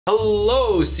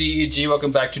Hello CEG, welcome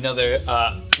back to another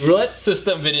roulette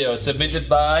system video submitted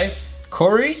by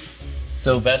Corey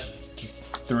Silvestri.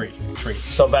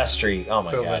 Silvestri, oh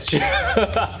my gosh.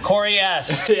 Corey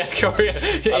S. Yeah, Corey.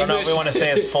 I don't know if we want to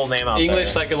say his full name out there.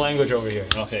 English second language over here.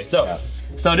 Okay, so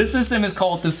this system is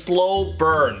called the slow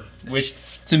burn, which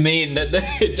to me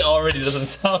it already doesn't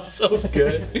sound so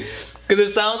good. Because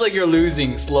it sounds like you're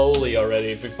losing slowly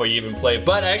already before you even play.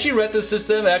 But I actually read this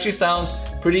system, it actually sounds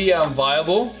pretty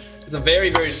viable. It's a very,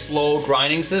 very slow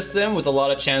grinding system with a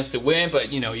lot of chance to win, but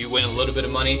you know, you win a little bit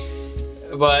of money.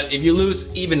 But if you lose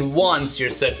even once, you're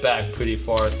set back pretty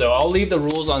far. So I'll leave the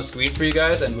rules on screen for you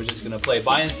guys and we're just gonna play.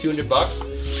 Buy-in's 200 bucks.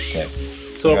 Okay.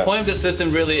 So the point of this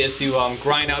system really is to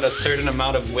grind out a certain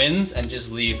amount of wins and just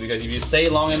leave, because if you stay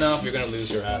long enough, you're gonna lose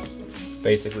your ass,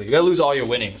 basically. You're gonna lose all your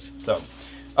winnings, so.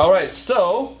 All right,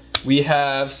 so we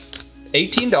have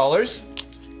 $18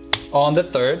 on the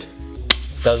third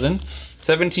dozen,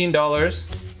 $17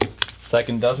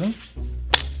 second dozen.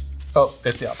 Oh,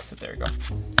 it's the opposite, there we go.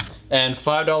 And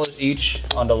 $5 each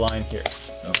on the line here.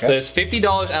 Okay. So there's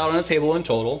 $50 out on the table in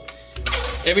total.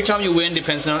 Every time you win,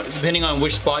 depending on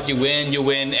which spot you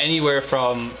win anywhere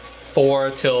from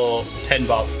 $4 till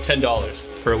 $10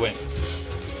 per win.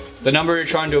 The number you're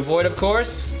trying to avoid, of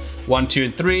course, 1, 2,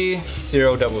 and 3,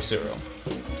 0, 0, 0.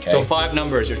 Okay. So 5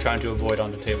 numbers you're trying to avoid on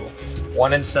the table.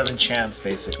 1 in 7 chance,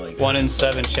 basically. 1 in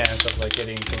 7 chance of like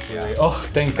getting completely. Oh,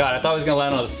 thank God! I thought I was gonna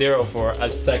land on a 0 for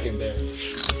a second there.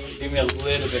 Give me a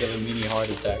little bit of a mini heart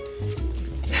attack.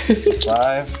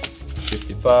 5.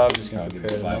 55. Just gonna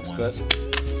prepare the next bet.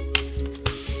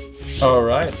 All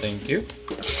right, thank you.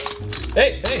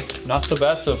 Hey, not so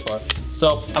bad so far.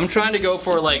 So I'm trying to go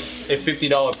for like a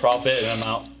 $50 profit and I'm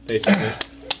out basically.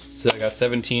 So I got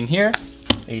 17 here,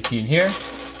 18 here,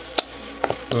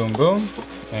 boom, boom,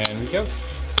 and we go.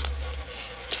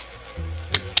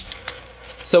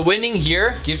 So winning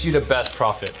here gives you the best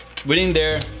profit. Winning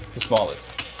there, the smallest.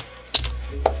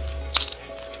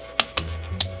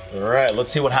 All right,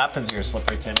 let's see what happens here,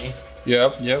 Slippery Timmy.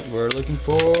 Yep, we're looking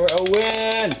for a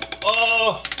win.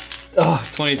 Oh,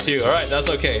 22, all right,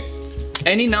 that's okay.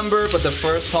 Any number but the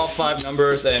first top 5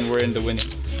 numbers and we're in the winning.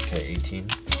 Okay, 18.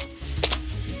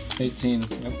 18,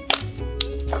 yep.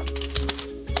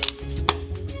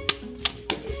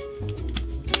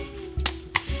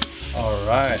 All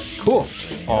right, cool,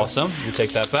 awesome. You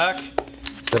take that back.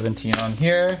 17 on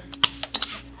here.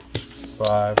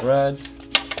 5 reds.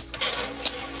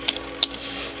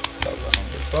 That was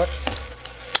 $100.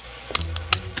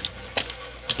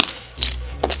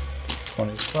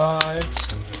 25.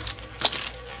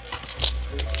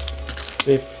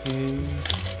 50.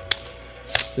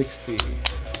 60.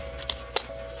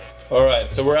 All right,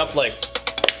 so we're up like,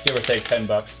 give or take 10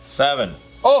 bucks. 7.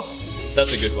 Oh,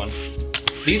 that's a good one.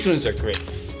 These ones are great.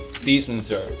 These ones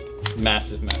are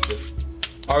massive, massive.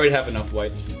 Already have enough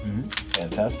whites.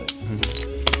 Fantastic.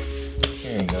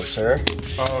 Here you go, sir.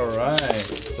 All right,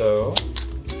 so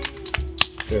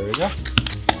there we go.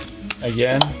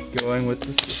 Again, going with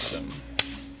the system.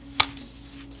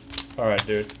 All right,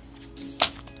 dude.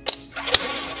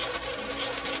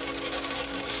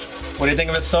 What do you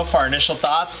think of it so far? Initial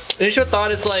thoughts? Initial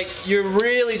thought is like, you're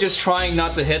really just trying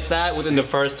not to hit that within the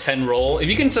first 10 rolls. If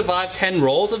you can survive 10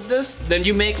 rolls of this, then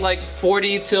you make like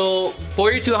 40 to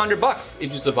 100 bucks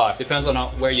if you survive. Depends on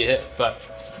where you hit, but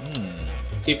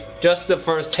if just the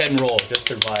first 10 rolls, just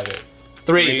survive it.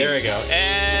 3, there we go.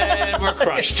 And we're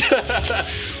crushed.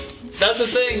 That's the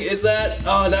thing, is that,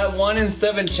 that 1 in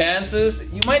 7 chances,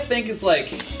 you might think it's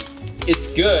like, it's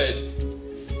good.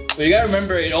 But you gotta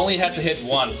remember, it only had to hit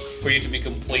once for you to be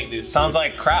completely screwed. Sounds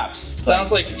like craps. Sounds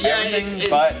like yeah,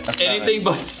 anything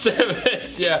but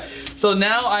 7. Yeah. So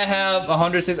now I have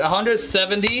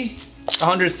 170,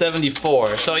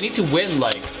 174. So I need to win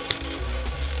like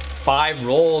 5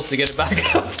 rolls to get it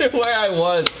back up to where I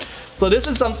was. So this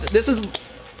is something. This is,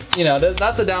 you know,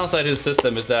 that's the downside of the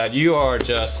system, is that you are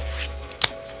just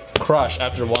crushed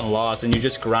after 1 loss and you're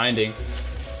just grinding.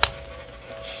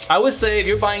 I would say if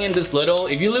you're buying in this little,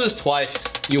 if you lose twice,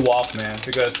 you walk, man,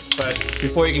 because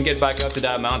before you can get back up to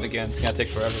that amount again, it's gonna take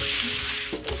forever.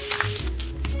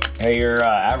 Hey, your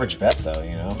average bet though,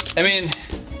 you know? I mean,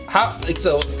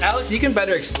 so Alex, you can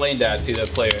better explain that to the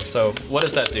player. So what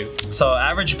does that do? So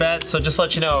average bet, so just to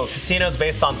let you know, casino is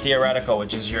based on theoretical,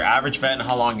 which is your average bet and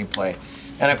how long you play.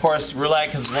 And of course, roulette,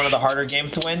 because it's one of the harder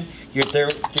games to win, your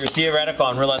theoretical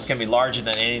on roulette's gonna be larger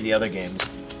than any of the other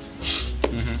games.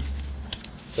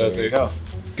 So there you go.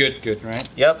 Good, right?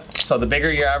 Yep. So the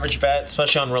bigger your average bet,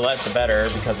 especially on roulette, the better,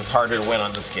 because it's harder to win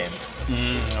on this game.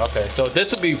 Okay, so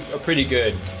this would be pretty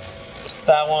good.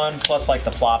 That one, plus like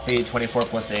the floppy, 24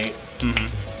 plus 8.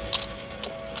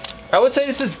 I would say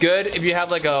this is good if you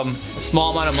have like a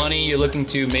small amount of money. You're looking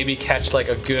to maybe catch like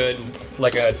a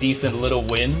decent little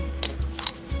win.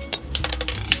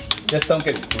 Just don't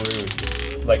get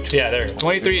screwed. Like, yeah, there.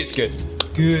 23 is good.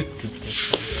 Good.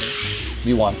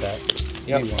 We want that.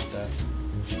 Yep. We want that.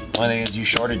 Only thing is you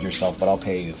shorted yourself, but I'll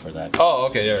pay you for that. Oh,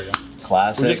 okay, there we go.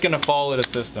 Classic. We're just gonna follow the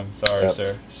system. Sorry,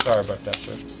 sir. Sorry about that,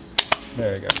 sir.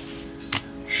 There you go.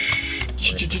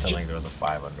 Pretending there was a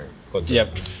 5 under.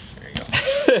 Yep. There you go.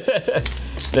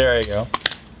 There you go.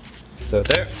 So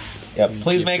there. Yep.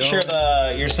 Please make sure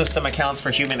your system accounts for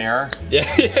human error. Yeah,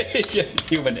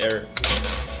 human error.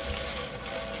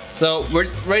 So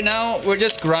right now we're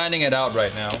just grinding it out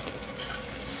right now.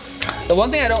 The one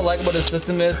thing I don't like about this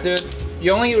system is, dude,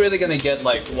 you're only really gonna get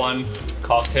like one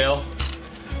cocktail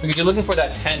because you're looking for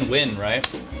that 10 win, right?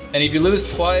 And if you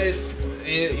lose twice,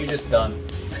 you're just done.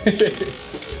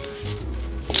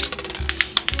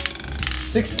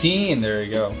 16, there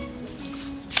you go.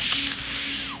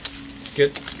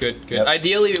 Good, good, good. Yep.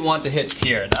 Ideally, we want to hit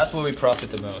here. That's where we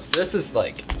profit the most. This is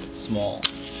like small.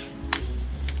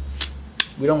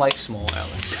 We don't like small,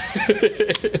 Alex.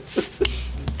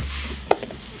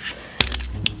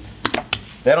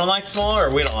 They don't like small, or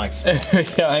we don't like small?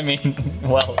 Yeah, I mean,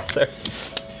 well, sir,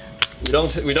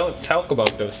 we don't talk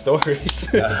about those stories.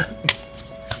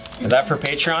 Is that for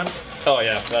Patreon? Oh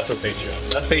yeah, that's for Patreon.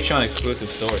 That's Patreon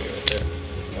exclusive story right there.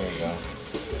 There you go.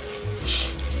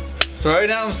 So right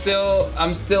now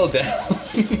I'm still down.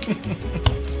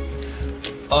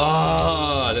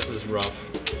 Ah, this is rough.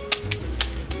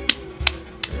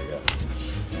 There you go.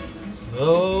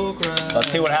 Slow grind. Let's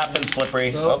see what happens,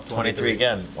 Slippery. So, Oh, 23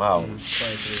 again. Wow.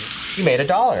 23. You made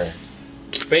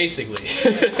 $1. Basically.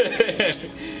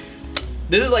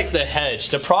 This is like the hedge.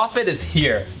 The profit is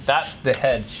here. That's the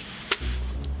hedge.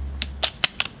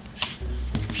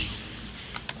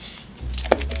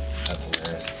 That's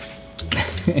hilarious.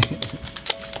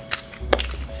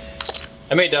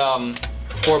 I made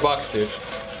 $4, dude.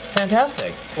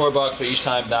 Fantastic. $4 for each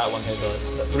time that one hits, or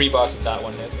 $3 if that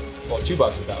one hits. Well,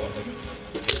 $2 if that one hits.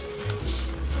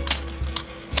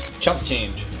 Chump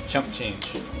change. Chump change.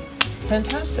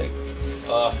 Fantastic.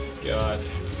 Oh, God.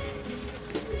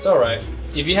 It's alright.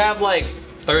 If you have like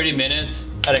 30 minutes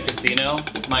at a casino,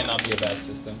 might not be a bad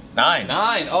system. 9.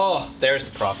 9! Oh, there's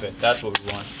the profit. That's what we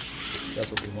want. That's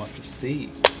what we want to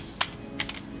see.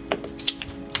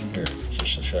 Here,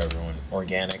 just to show everyone.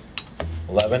 Organic.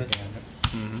 11.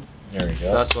 Mm-hmm. There we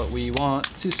go. That's what we want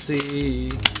to see.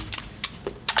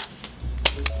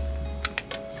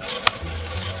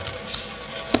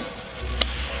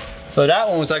 So that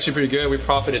one was actually pretty good. We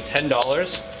profited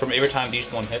 $10 from every time each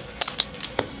one hits.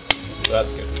 So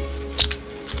that's good.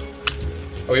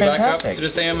 Are we back up Fantastic. to the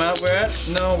same amount we're at?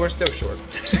 No, we're still short.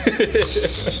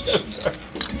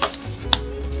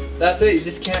 That's it, you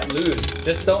just can't lose.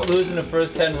 Just don't lose in the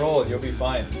first 10 rolls, you'll be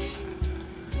fine.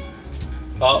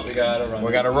 Oh, we got a run.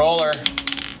 We got a roller.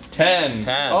 10.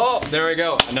 10. Oh, there we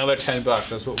go. Another $10.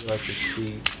 That's what we like to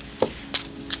see.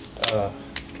 Oh,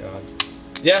 God.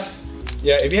 Yeah.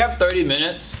 Yeah, if you have 30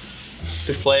 minutes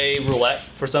to play roulette,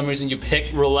 for some reason you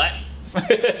pick roulette,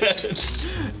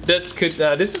 this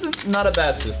is not a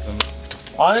bad system.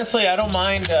 Honestly, I don't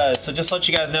mind. So just to let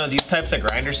you guys know, these types of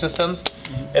grinder systems,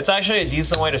 it's actually a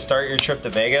decent way to start your trip to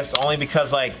Vegas, only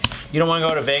because like you don't want to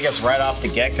go to Vegas right off the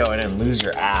get-go and then lose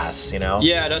your ass, you know?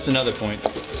 Yeah, that's another point.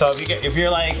 So if you're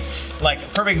like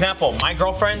perfect example, my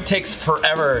girlfriend takes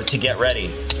forever to get ready.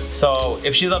 So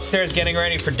if she's upstairs getting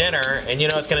ready for dinner and you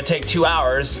know it's gonna take 2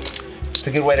 hours, it's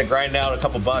a good way to grind out a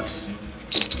couple bucks.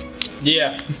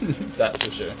 Yeah, that's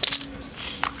for sure.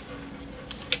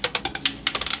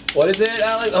 What is it,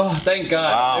 Alex? Oh, thank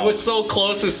God. Wow. It was so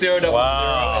close to 0-0.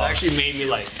 Wow. It actually made me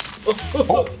like...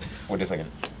 Oh, wait a second.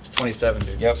 27,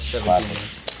 dude. Yep, 17.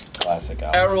 Classic.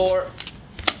 Alex. Error.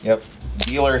 Yep.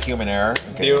 Dealer human error.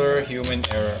 Okay. Dealer human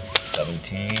error.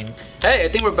 17. Hey, I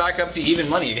think we're back up to even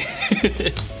money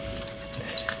again.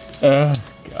 Oh,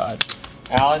 God.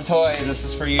 Alan Toy, this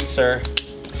is for you, sir.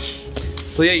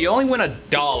 So yeah, you only win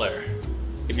 $1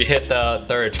 if you hit the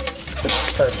third.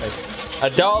 Perfect.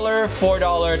 $1,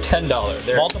 $4, $10.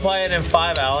 There. Multiply it in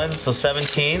 5, Alan, so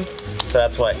 17. So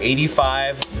that's what,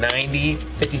 85, 90,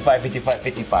 55, 55,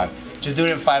 55. Just do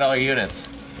it in $5 units.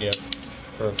 Yep.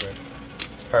 Perfect.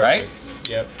 Perfect. Right?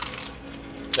 Yep.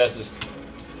 That's just...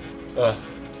 It's all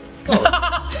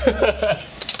right.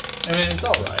 I mean, it's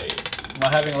alright. Am I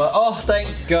having a lot? Oh,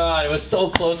 thank God. It was so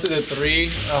close to the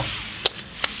 3. Oh.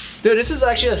 Dude, this is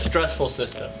actually a stressful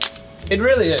system. It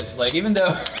really is. Like, even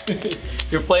though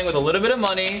you're playing with a little bit of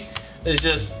money, it's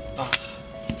just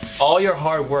all your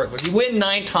hard work. When you win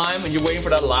 9 times and you're waiting for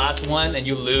that last one and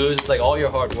you lose, it's like all your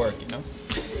hard work, you know?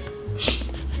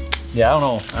 Yeah, I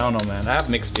don't know, man. I have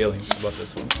mixed feelings about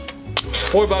this one.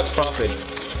 $4 profit.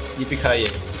 Yippee-ki-yay.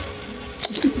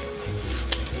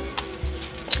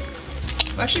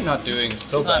 I'm actually not doing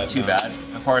so bad. Not too bad.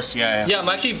 Of course, yeah. Yeah, I'm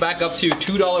actually back up to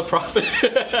 $2 profit.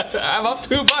 I'm up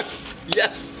 $2.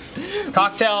 Yes.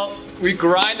 Cocktail. We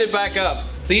grind it back up.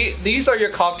 See, these are your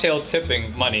cocktail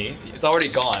tipping money. It's already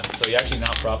gone, so you're actually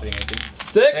not profiting anything.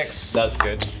 Six. That's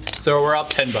good. So we're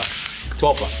up $10.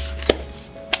 $12.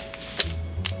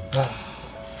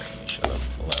 Shut up.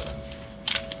 11.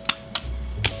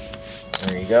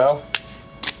 There you go.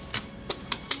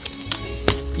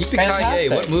 Yippee-ki-yay.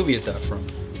 What movie is that from?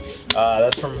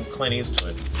 That's from Clint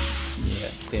Eastwood. Yeah,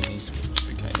 Clint Eastwood.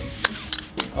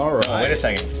 Yippee-ki-yay. All right. Oh, wait a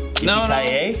second.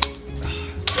 Yippee-ki-yay?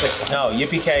 No,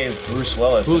 Yippee-ki-yay is Bruce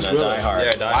Willis in Die Hard.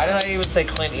 Yeah, Die Why Hard. did I even say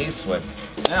Clint Eastwood?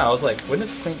 Yeah, I was like, when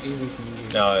is Clint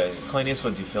Eastwood? No, Clint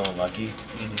Eastwood, you feeling lucky?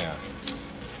 Yeah.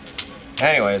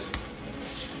 Anyways.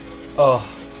 Oh.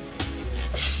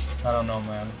 I don't know,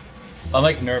 man. I'm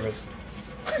like nervous.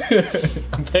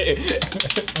 I'm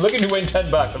looking to win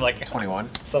 $10. I'm like 21.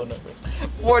 So nervous.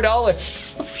 $4.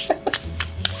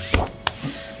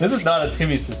 This is not a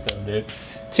Timmy system, dude.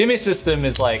 Timmy system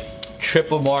is like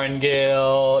triple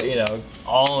martingale, you know,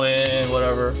 all in,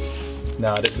 whatever.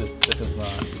 No, this is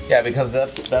not. Yeah, because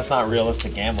that's not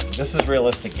realistic gambling. This is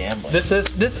realistic gambling. This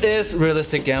is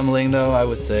realistic gambling, though. I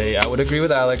would say I would agree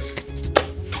with Alex.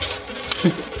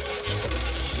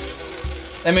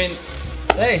 I mean,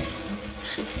 hey,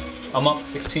 I'm up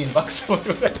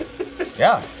 $16.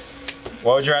 Yeah.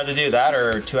 What would you rather do, that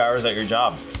or 2 hours at your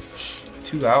job?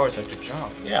 2 hours at your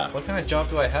job? Yeah. What kind of job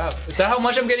do I have? Is that how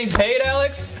much I'm getting paid,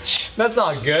 Alex? That's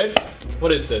not good.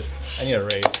 What is this? I need a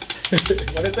raise.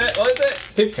 What is it? What is it?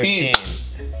 15.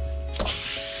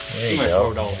 There you my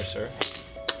go. $4, sir.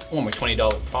 I want my $20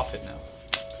 profit now.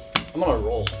 I'm on a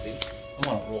roll, see?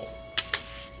 I'm on a roll.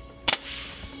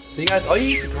 So you guys, all you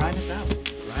need is to grind this out.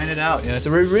 Grind it out. You know, it's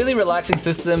a really relaxing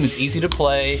system. It's easy to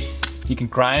play. You can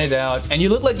grind it out. And you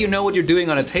look like you know what you're doing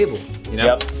on a table. You know?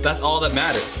 Yep. That's all that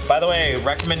matters. By the way,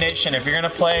 recommendation, if you're gonna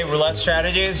play roulette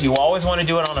strategies, you always wanna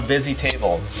do it on a busy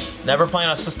table. Never play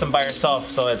on a system by yourself,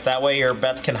 so it's that way your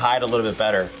bets can hide a little bit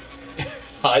better.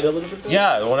 Hide a little bit better?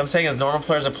 Yeah, what I'm saying is normal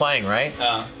players are playing, right?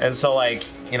 And so like,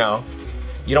 you know,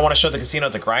 you don't wanna show the casino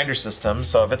it's a grinder system,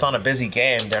 so if it's on a busy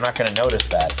game, they're not gonna notice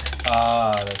that.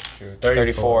 Ah, that's true.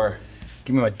 34.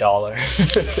 Give me my $1.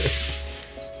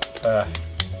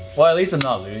 Well, at least I'm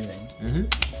not losing.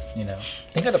 You know,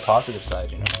 think of the positive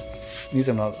side. You know, these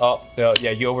are not. Oh,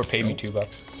 yeah, you overpaid me $2. There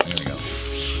we go.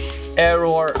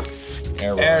 Error.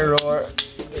 Error.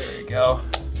 There you go.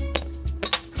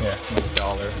 Yeah,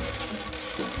 $1.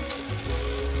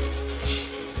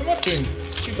 I'm not doing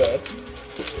too bad.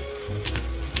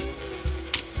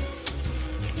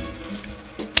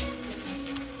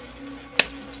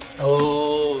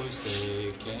 Oh,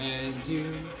 say can you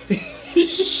see?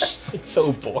 It's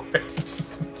so boring.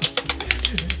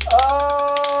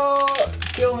 Oh,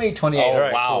 kill me. 28. Oh, all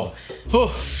right, wow.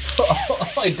 Cool.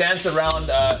 I danced around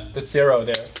the 0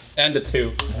 there and the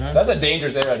 2. That's a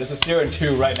dangerous area. There's a 0 and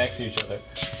 2 right next to each other.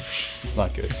 It's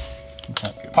not good. It's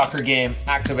not good. Pucker game,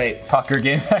 activate. Pucker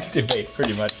game, activate.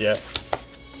 Pretty much, yeah.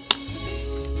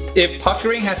 If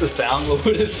puckering has a sound, what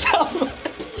would it sound like?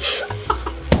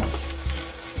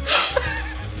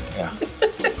 Yeah.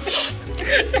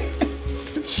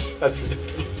 That's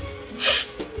ridiculous.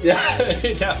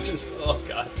 Yeah, now just, oh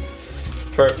god.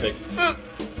 Perfect.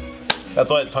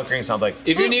 That's what puckering sounds like.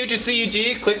 If you're new to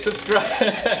CUG, click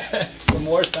subscribe for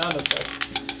more sound effects.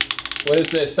 What is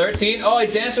this, 13? Oh, I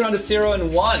danced around the 0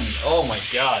 and 1. Oh my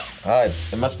god.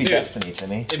 It must be destiny,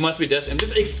 Timmy. It must be destiny. I'm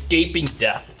just escaping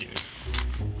death, dude.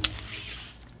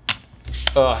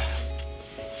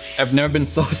 I've never been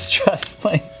so stressed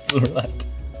playing roulette.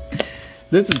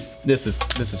 This is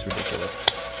ridiculous.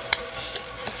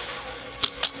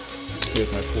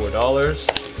 Here's my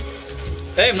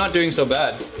 $4. Hey, I'm not doing so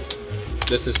bad.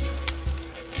 This is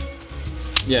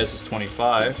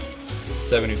 25,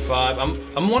 75. I'm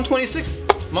 126.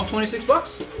 I'm up $26.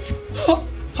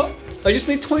 I just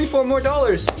need 24 more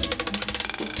dollars.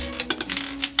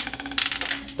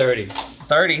 30.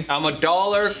 30. I'm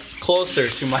 $1 closer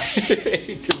to my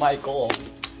to my goal.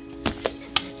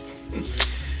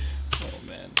 Oh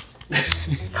man.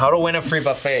 How to win a free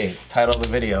buffet. Title of the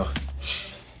video.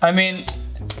 I mean,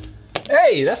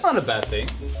 hey, that's not a bad thing.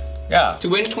 Yeah. To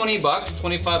win $20,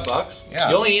 $25. Yeah.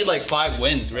 You only need like 5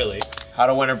 wins, really. How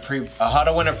to win a free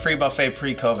buffet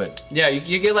pre-COVID. Yeah,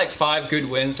 you get like 5 good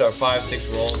wins or 5, 6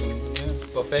 rolls and yeah,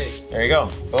 buffet. There you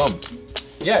go. Boom.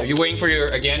 Yeah, you're waiting for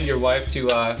your wife to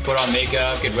put on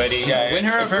makeup, get ready, win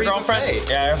her a free buffet.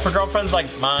 Yeah, if her girlfriend's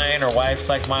like mine or wife's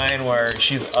like mine, where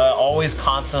she's always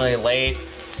constantly late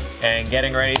and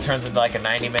getting ready turns into like a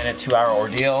 90-minute, 2-hour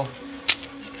ordeal.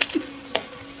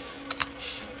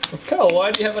 Kel,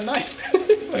 why do you have a knife?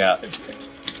 Yeah.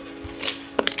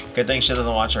 Good thing she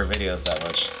doesn't watch our videos that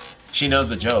much. She knows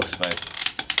the jokes, but.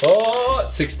 Oh,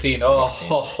 16. Oh, 16.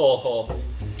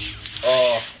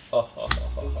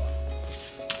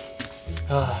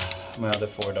 My other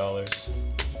 $4.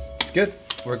 It's good.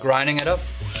 We're grinding it up.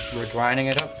 We're grinding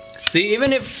it up. See,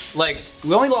 even if like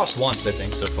we only lost once, I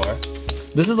think so far.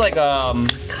 This is like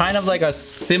kind of like a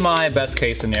semi best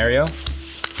case scenario.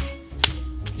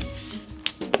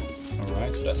 All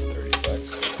right, so that's 30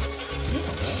 bucks.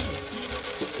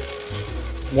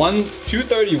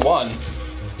 231.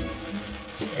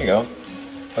 There you go.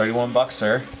 31 bucks,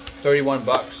 sir. 31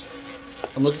 bucks.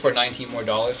 I'm looking for 19 more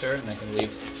dollars, sir, and I can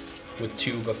leave with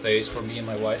 2 buffets for me and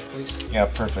my wife, please. Yeah,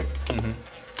 perfect.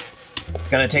 It's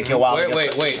gonna take you a while.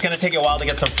 Wait. It's gonna take you a while to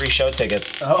get some free show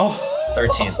tickets. Oh.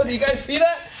 13. Do you guys see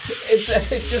that? It's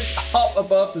just up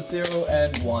above the 0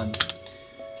 and 1.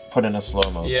 Put in a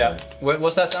slow-mo. Yeah.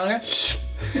 What's that sound here?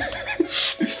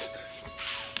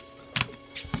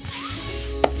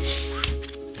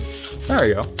 There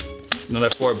we go. Another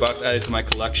 $4 added to my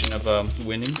collection of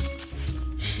winnings.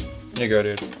 There you go,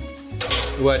 dude.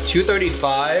 What,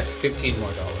 235, 15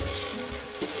 more dollars.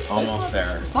 Almost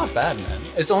there. It's not bad, man.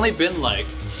 It's only been like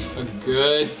a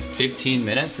good 15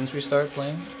 minutes since we started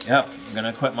playing. Yep.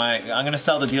 I'm gonna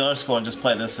sell the dealer school and just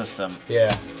play this system.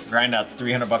 Yeah. Grind out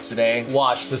 300 bucks a day.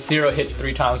 Watch, the 0 hits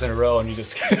 3 times in a row and you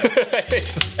just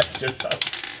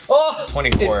oh,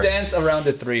 24. It danced around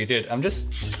the 3, dude.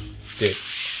 Dude,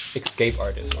 escape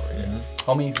artist over here.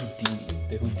 Call me Houdini.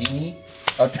 The Houdini.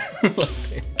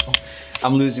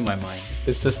 I'm losing my mind.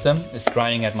 This system is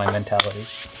grinding at my mentality.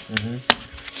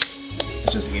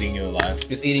 It's just eating you alive.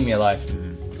 It's eating me alive.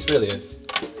 It really is.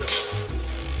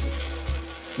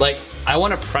 Like, I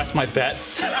want to press my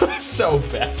bets so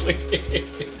badly.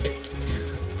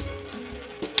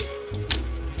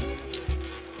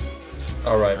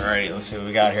 Alright. Alrighty, let's see what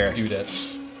we got here. Do that.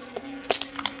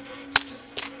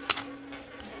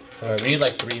 Alright, we need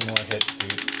like 3 more hits,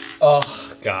 dude. Oh,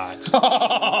 God.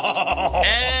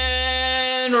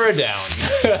 And we're down.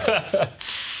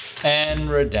 And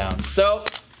we're down. So,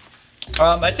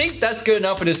 I think that's good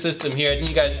enough for this system here. I think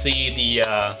you guys see the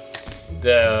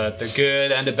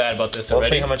good and the bad about this already.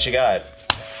 Let's see how much you got.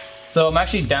 So I'm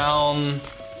actually down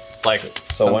like...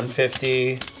 So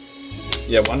 150.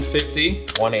 Yeah, 150.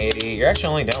 180. You're actually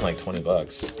only down like 20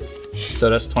 bucks. So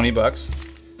that's 20 bucks.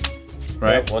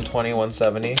 Right? Yep, 120,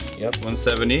 170. Yep.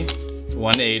 170,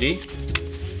 180,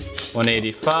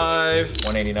 185,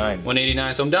 189.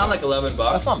 189. So I'm down like 11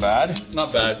 bucks. That's not bad.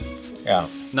 Not bad. Yeah.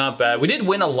 Not bad. We did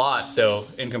win a lot though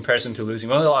in comparison to losing.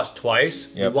 We only lost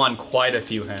twice. Yep. We won quite a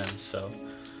few hands, so.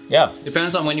 Yeah.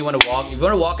 Depends on when you want to walk. If you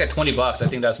want to walk at 20 bucks, I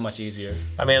think that's much easier.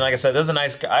 I mean, like I said, this is a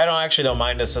nice, I don't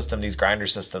mind this system, these grinder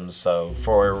systems, so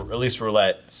for at least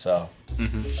roulette, so.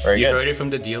 Very You good. heard it from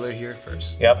the dealer here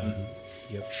first. Yep.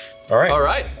 Yep. All right. All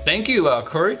right. Thank you,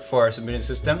 Corey, for submitting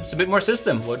system. It's a bit more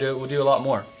system. We'll do a lot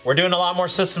more. We're doing a lot more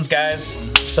systems, guys.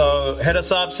 So hit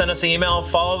us up, send us an email,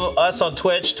 follow us on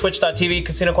Twitch, twitch.tv,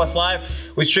 Casino Quest Live.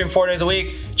 We stream 4 days a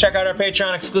week. Check out our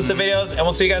Patreon exclusive videos, and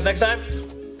we'll see you guys next time.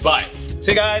 Bye.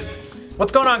 See you guys.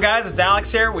 What's going on, guys? It's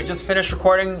Alex here. We just finished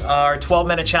recording our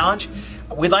 12-minute challenge.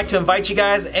 We'd like to invite you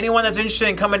guys, anyone that's interested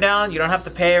in coming down, you don't have to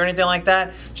pay or anything like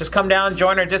that. Just come down,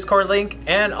 join our Discord link,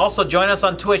 and also join us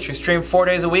on Twitch. We stream 4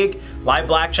 days a week, live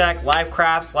blackjack, live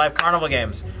craps, live carnival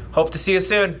games. Hope to see you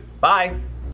soon. Bye.